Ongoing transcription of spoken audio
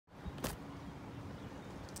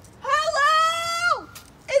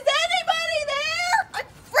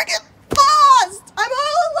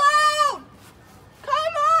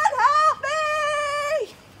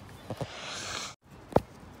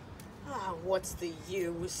what's the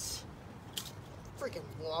use? Freaking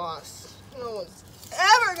lost. No one's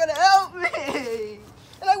ever gonna help me!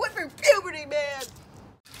 And I went through puberty, man!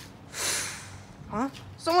 Huh?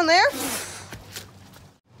 Someone there?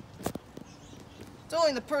 It's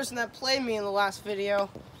only the person that played me in the last video.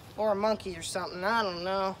 Or a monkey or something, I don't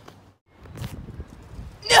know.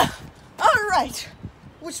 Alright!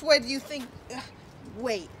 Which way do you think...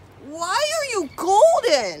 wait, why are you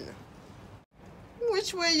golden?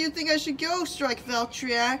 Which way do you think I should go, Strike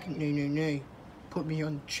Valtriac? Nay. Put me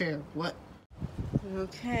on the chair, what?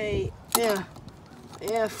 Okay, yeah.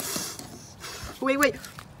 Wait.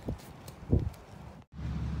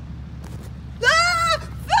 Ah!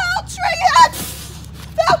 Valtriac!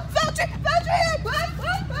 Valtriac!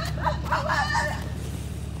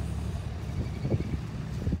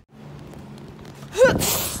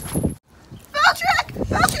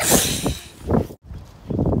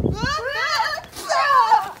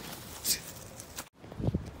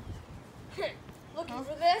 Looking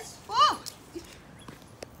for this? Whoa!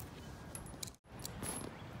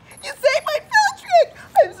 You saved my Valtriac!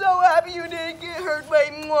 I'm so happy you didn't get hurt by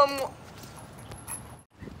Mom.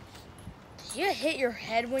 Did you hit your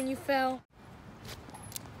head when you fell?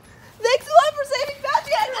 Thanks a lot for saving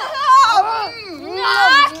Valtriac!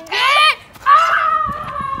 Not it!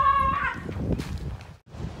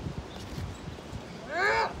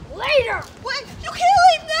 Later! Wait, you can't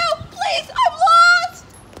leave now! Please, I'm lost!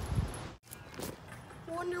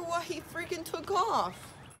 Wonder why he freaking took off.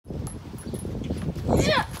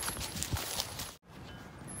 Yeah.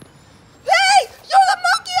 Hey! You're the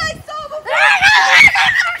monkey I saw before!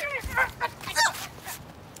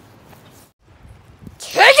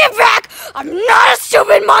 Take it back! I'm not a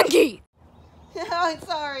stupid monkey! I'm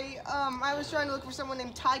sorry. I was trying to look for someone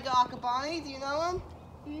named Taiga Akabane. Do you know him?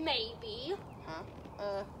 Maybe. Huh?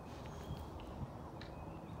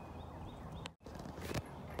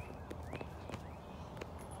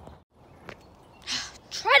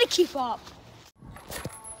 Try to keep up.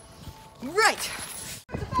 Right!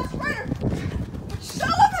 It's a fast rider! So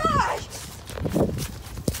am I!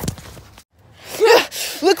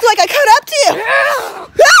 Looks like I caught up to you!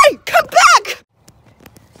 Hey! Come back!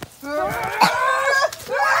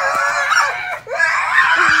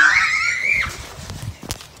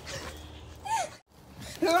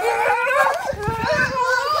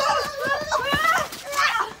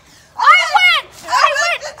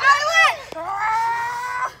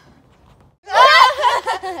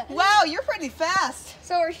 Wow, you're pretty fast.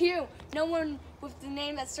 So are you. No one with the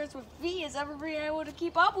name that starts with V has ever been able to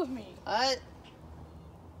keep up with me.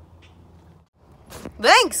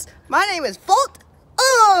 Thanks. My name is Volt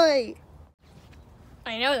Oi.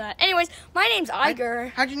 I know that. Anyways, my name's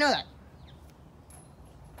Iger. How'd you know that?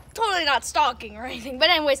 Totally not stalking or anything. But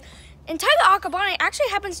anyways, and Taiga Akabane actually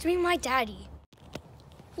happens to be my daddy.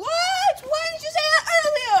 What? Why didn't you say that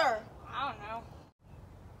earlier? I don't know.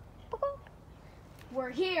 We're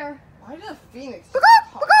here. Why did a phoenix? I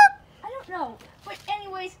don't know. But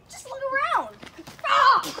anyways, just look around.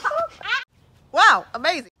 Wow,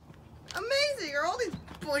 amazing. Amazing. Are all these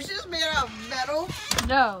bushes made out of metal?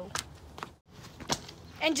 No.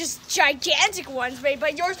 And just gigantic ones made by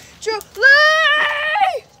yours truly.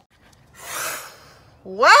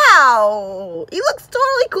 Wow. He looks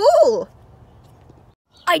totally cool.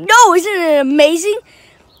 I know, isn't it amazing?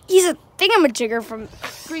 He's a thingamajigger from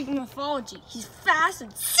Greek mythology. He's fast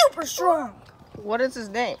and super strong. What is his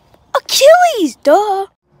name? Achilles, duh.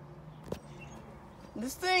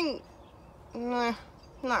 This thing, nah,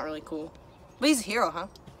 not really cool. But he's a hero, huh?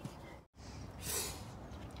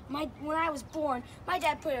 When I was born, my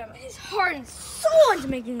dad put his heart and soul into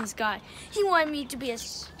making this guy. He wanted me to be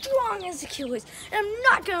as strong as Achilles, and I'm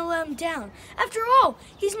not gonna let him down. After all,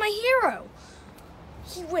 he's my hero.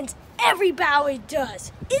 He wins every battle he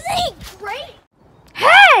does. Isn't he great?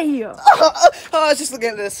 Hey! Just look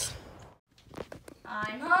at this.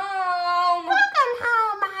 I'm home. Welcome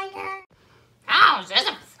home, Iger. Oh, is this a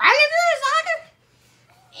friend of yours,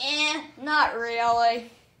 Iger? Not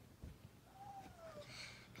really.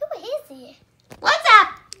 Who is he? What's up?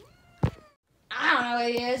 I don't know who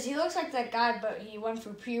he is. He looks like that guy, but he went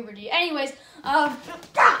through puberty. Anyways,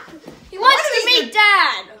 he wants to meet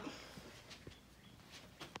Dad.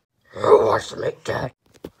 Who wants to meet Dad?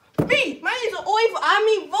 Me! My name's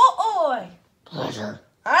Volt-Oi. Pleasure.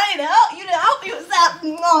 I need to help you with that. I'd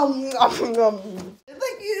like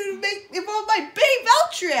you to evolve my baby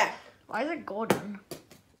Valtriac. Why is it golden?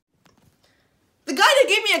 The guy that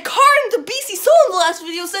gave me a card into BC Soul in the last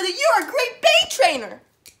video said that you're a great bait trainer.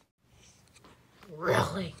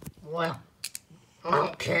 Really? Well, I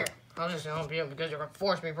don't care. I'll just help you because you're gonna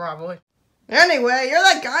force me, probably. Anyway, you're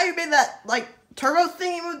that guy who made that, like, turbo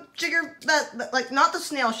thingy jigger, that, like, not the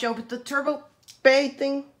snail shell, but the turbo bay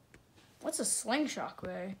thing. What's a slingshot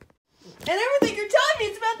bay? And everything you're telling me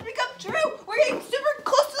is about to become true. We're getting super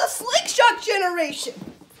close to the slingshot generation.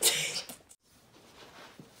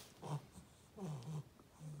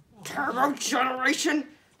 Turbo generation?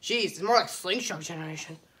 Jeez, it's more like slingshot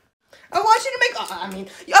generation. I want you to make, I want you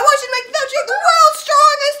to make Veltruek the world's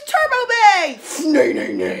strongest turbo bay! Nay,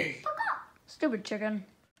 nay, nay. Stupid chicken.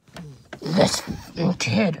 This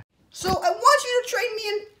kid. So I want you to train me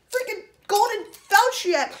in freaking golden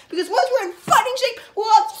Veltruek, because once we're in fighting shape,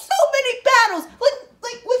 we'll have so many battles.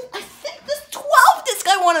 Like with, I think this 12 disc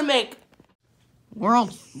I want to make.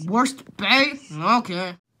 World's worst bay?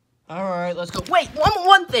 Okay. Alright, let's go. Wait,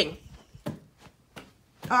 one thing.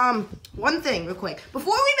 One thing, real quick.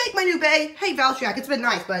 Before we make my new bay, hey Veltruek, it's been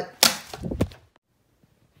nice, but...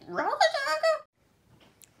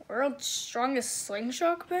 World's strongest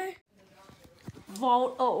slingshot bay?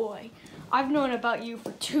 Vault away. I've known about you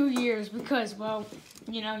for 2 years because, well,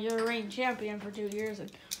 you know, you're a reigning champion for 2 years.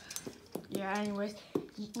 And yeah, anyways,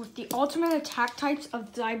 with the ultimate attack types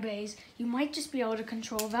of thy bays, you might just be able to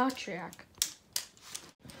control Veltruek.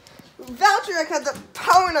 Veltruek had the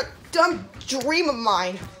power in a dumb dream of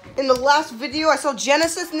mine. In the last video I saw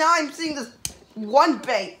Genesis, now I'm seeing this one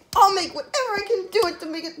bay. I'll make whatever I can do it to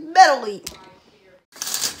make it metally.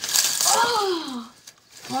 Oh!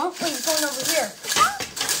 Well, wait, it's going over here.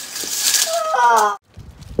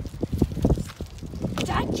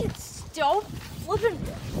 That kid's still flipping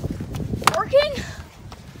working?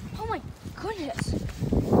 Oh my goodness.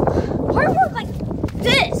 Hard work like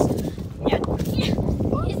this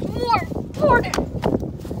is more important.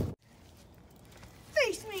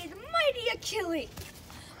 Face me, the mighty Achilles.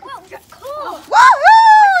 Well, cool.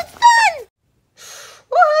 Woohoo! It's done!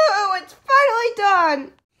 Woohoo! It's finally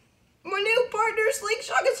done! My new partner,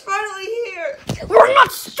 Slingshot, is finally here! We're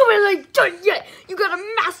not stupidly done yet! You gotta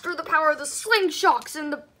master the power of the Slingshocks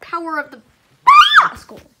and the power of the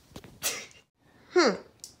rascal.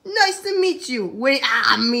 Nice to meet you.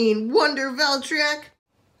 Wonder Veltruek.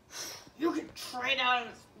 You can trade out of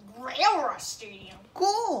this railroad stadium.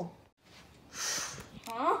 Cool.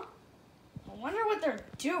 Huh? I wonder what they're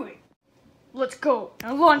doing. Let's go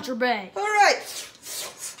and launch your bay. Alright.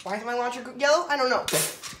 Why is my launcher yellow? I don't know.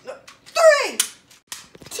 3,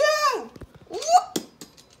 2, whoop!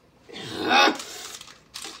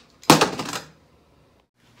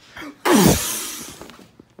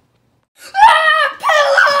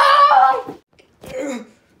 Pillow!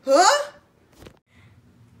 Huh?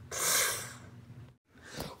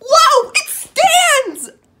 Whoa! It stands!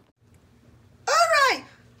 Alright!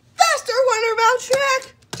 Faster, Wonder Veltruek!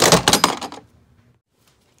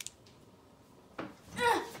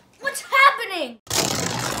 What's happening?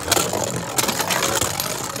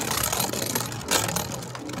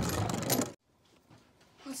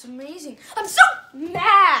 That's amazing. I'm so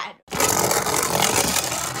mad!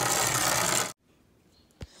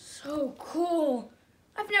 So cool.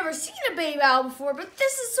 I've never seen a baby owl before, but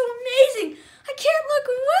this is so amazing. I can't look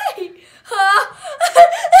away.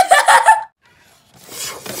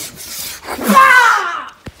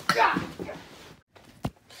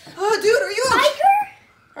 Dude, are you okay? Tiger?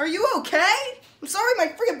 Are you okay? I'm sorry my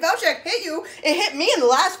freaking Veltruek hit you. It hit me in the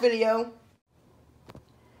last video.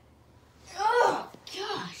 Oh,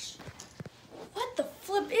 gosh. What the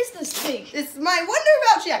flip is this thing? It's my Wonder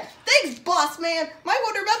Veltruek. Thanks, boss man. My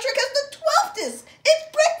Wonder Veltruek has the 12th disc.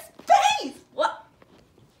 It breaks space. What?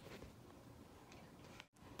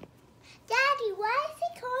 Daddy, why is he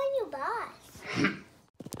calling you boss?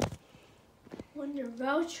 Wonder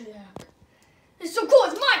Veltruek. It's so cool.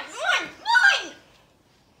 It's mine.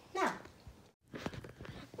 Now.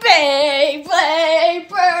 Beyblade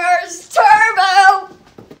Burst Turbo!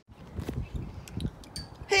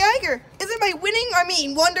 Hey, Iger, isn't my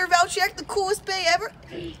Wonder Veltruek the coolest bay ever?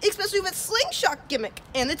 Especially with its slingshot gimmick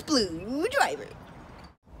and its blue driver.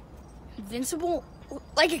 Invincible?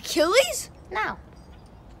 Like Achilles? No.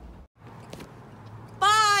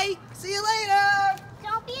 Bye. See you later.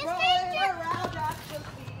 Don't be a stranger.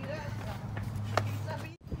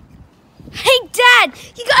 Hey, Dad!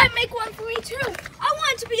 You gotta make one for me, too. I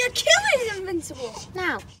want it to be Achilles invincible.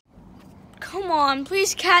 No. Come on,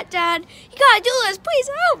 please, Cat Dad. You gotta do this. Please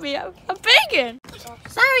help me. I'm begging.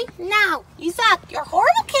 Sorry, no. You suck. You're a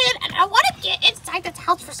horrible kid, and I want to get inside this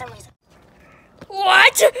house for some reason.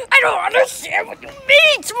 What? I don't understand what you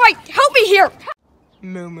mean. Right, help me here.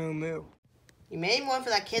 Moo, moo, moo. You made one for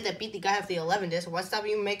that kid that beat the guy with the 11 disc. What's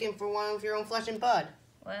stopping you making for one of your own flesh and blood?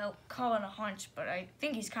 Well, call it a hunch, but I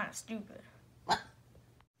think he's kind of stupid. What?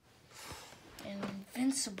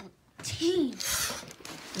 Invincible team.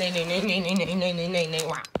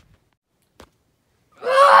 Wow.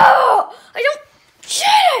 Oh, I don't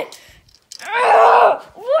get it.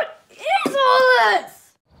 What is all this?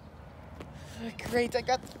 Great, I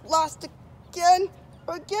got lost again,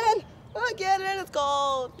 and it's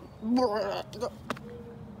called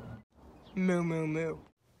Moo Moo Moo.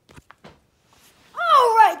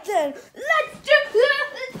 All right then, let's do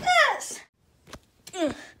this.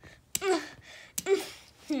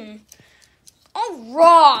 All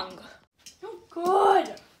wrong. No good.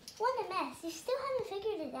 What a mess. You still haven't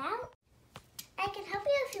figured it out? I can help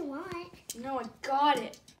you if you want. No, I got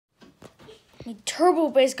it. My turbo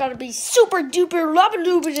base got to be super duper lubba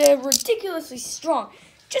ridiculously strong,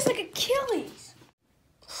 just like Achilles.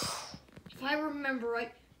 If I remember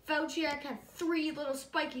right, Valtryek had 3 little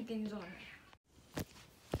spiky things on it.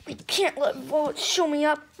 I can't let Volt show me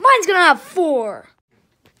up. Mine's gonna have 4.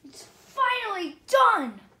 It's finally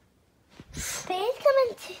done. Bays come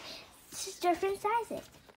in different sizes.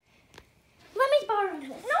 Let me borrow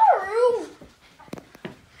this. No!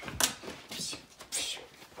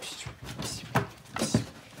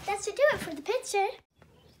 That's to do it for the picture.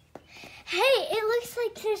 Hey, it looks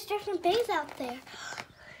like there's different bays out there.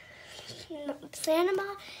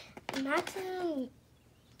 Sanima, Maximum,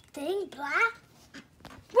 Thing, Black.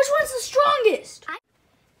 Which one's the strongest?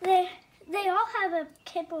 They all have a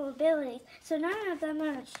capable abilities, so none of them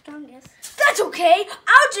are the strongest. That's okay.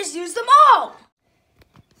 I'll just use them all.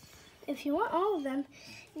 If you want all of them,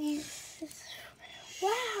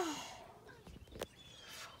 wow.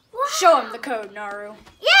 Show him the code, Naru.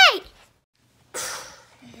 Yay!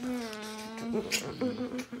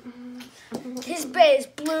 His bay is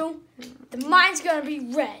blue. The mine's gonna be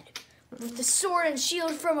red, with the sword and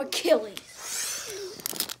shield from Achilles.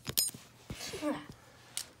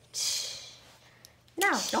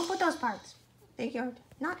 No, don't put those parts. They're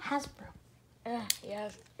not Hasbro. Yeah,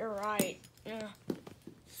 you're right.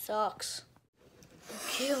 Sucks.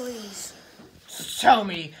 Achilles. Tell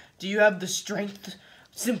me, do you have the strength?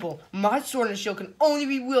 Simple. My sword and shield can only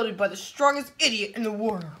be wielded by the strongest idiot in the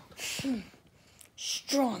world.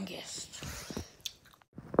 Strongest.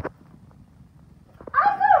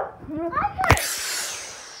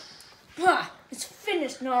 It's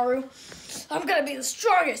finished, Naru. I'm gonna be the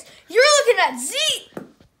strongest. You're looking at Z.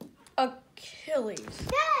 Achilles.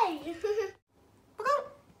 Yay!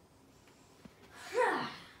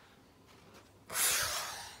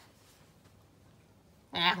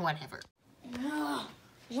 Whatever.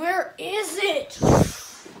 Where is it?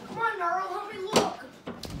 Come on, Naru, help me look.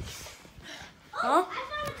 Huh? I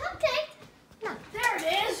found a cupcake. No, there it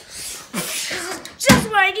is. This is just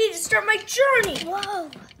what I need to start my journey. Whoa.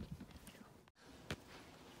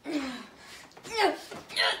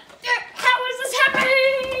 How is this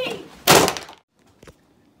happening?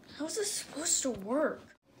 How is this supposed to work?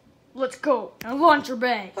 Let's go. Now launch your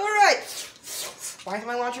bay. All right. Why is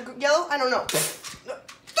my launcher yellow? I don't know.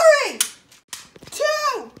 3, 2,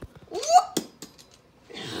 1.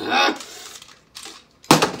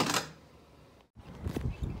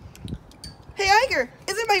 Hey, Iger,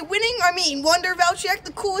 isn't my Wonder Valtryek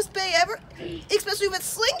the coolest bay ever? Especially with its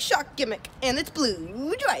slingshot gimmick and its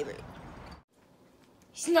blue driver.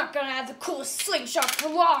 He's not gonna have the coolest slingshot for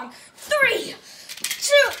long. 3,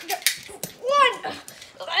 2, 1.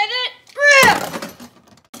 Let it rip.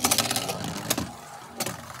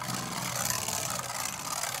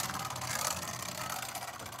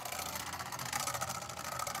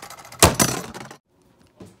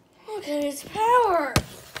 Look at his power.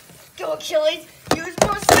 Go, Achilles. Use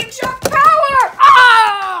more slingshot power.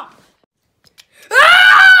 Ah!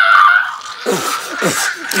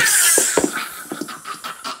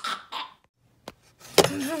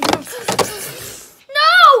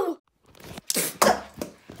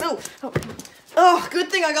 No! Oh, good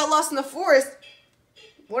thing I got lost in the forest.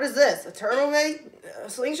 What is this? A turbo bay? A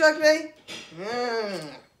slingshot bay?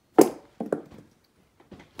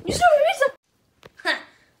 You still Huh,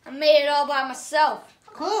 I made it all by myself.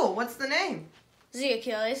 Cool. What's the name? Z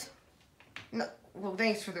Achilles. No. Well,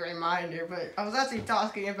 thanks for the reminder, but I was actually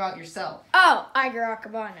talking about yourself. Oh, Iger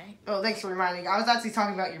Akabane. Oh, thanks for reminding me. I was actually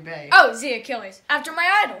talking about your bay. Oh, Z Achilles. After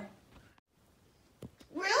my idol.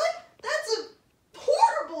 Really? That's a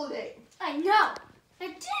horrible name. I know. Now,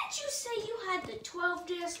 didn't you say you had the 12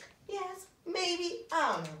 disc? Yes, maybe.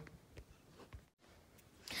 I don't know.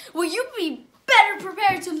 Well, you'd be better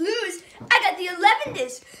prepared to lose. I got the 11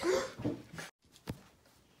 disc.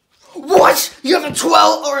 What? You have a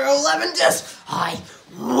 12 or 11 disc? I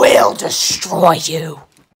will destroy you.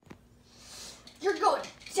 You're going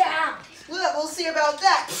down. Well, we'll see about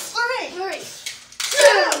that. 3, 3,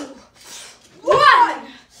 2, 1.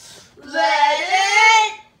 Let it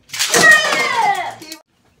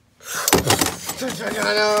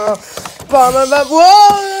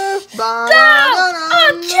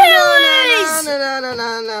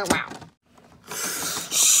Wow.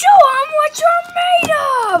 Show 'em what you're made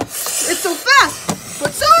of! It's so fast,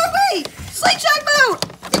 but so are we! Slingshot mode!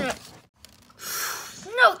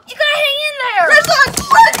 No, you gotta hang in there! Red line!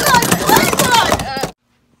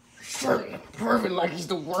 Sure, proving like he's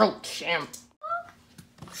the world champ.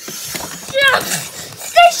 Yeah,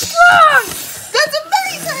 stay strong! That's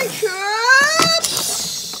amazing!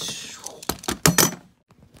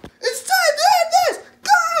 It's time to end this!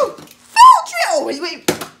 Go! Feltry! Oh, wait.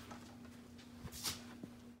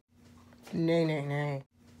 Nay.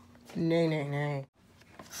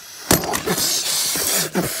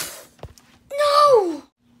 No!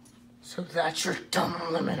 So that's your dumb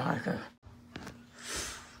limit, Arthur.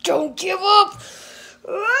 Don't give up!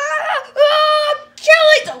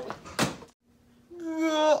 Kelly!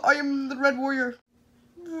 I am the Red Warrior.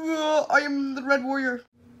 I am the Red Warrior.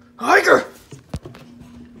 Tiger!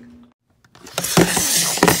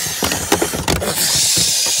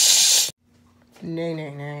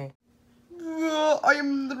 Nay. I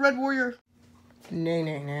am the Red Warrior.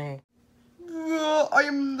 Nay. I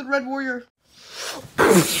am the Red Warrior.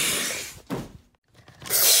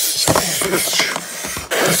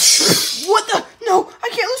 What the? No, I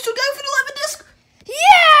can't lose to a guy with an 11 disc. Yeah!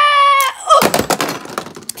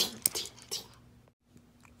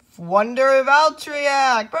 Wonder of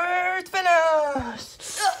Valtryek, Burst finish.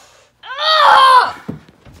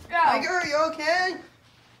 Tiger, are you okay?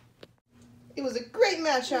 It was a great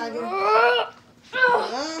match, Tiger.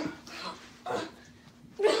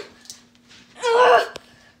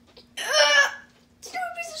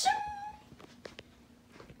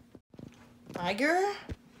 Tiger?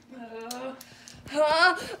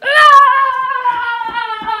 Wow!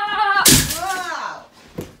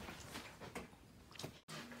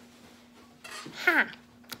 Huh.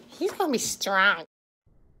 He's gonna be strong.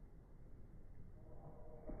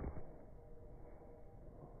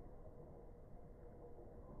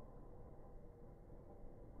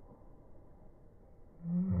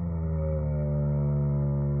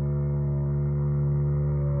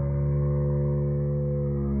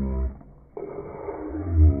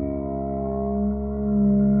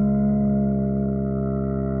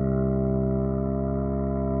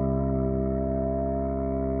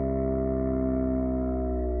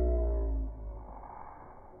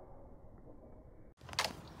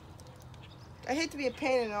 I hate to be a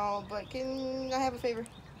pain and all, but can I have a favor?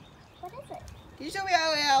 What is it? Can you show me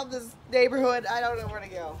how to get out of this neighborhood? I don't know where to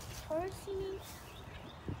go. Percy?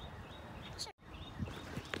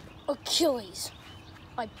 Achilles,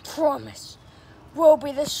 I promise, we'll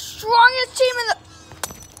be the strongest team in the...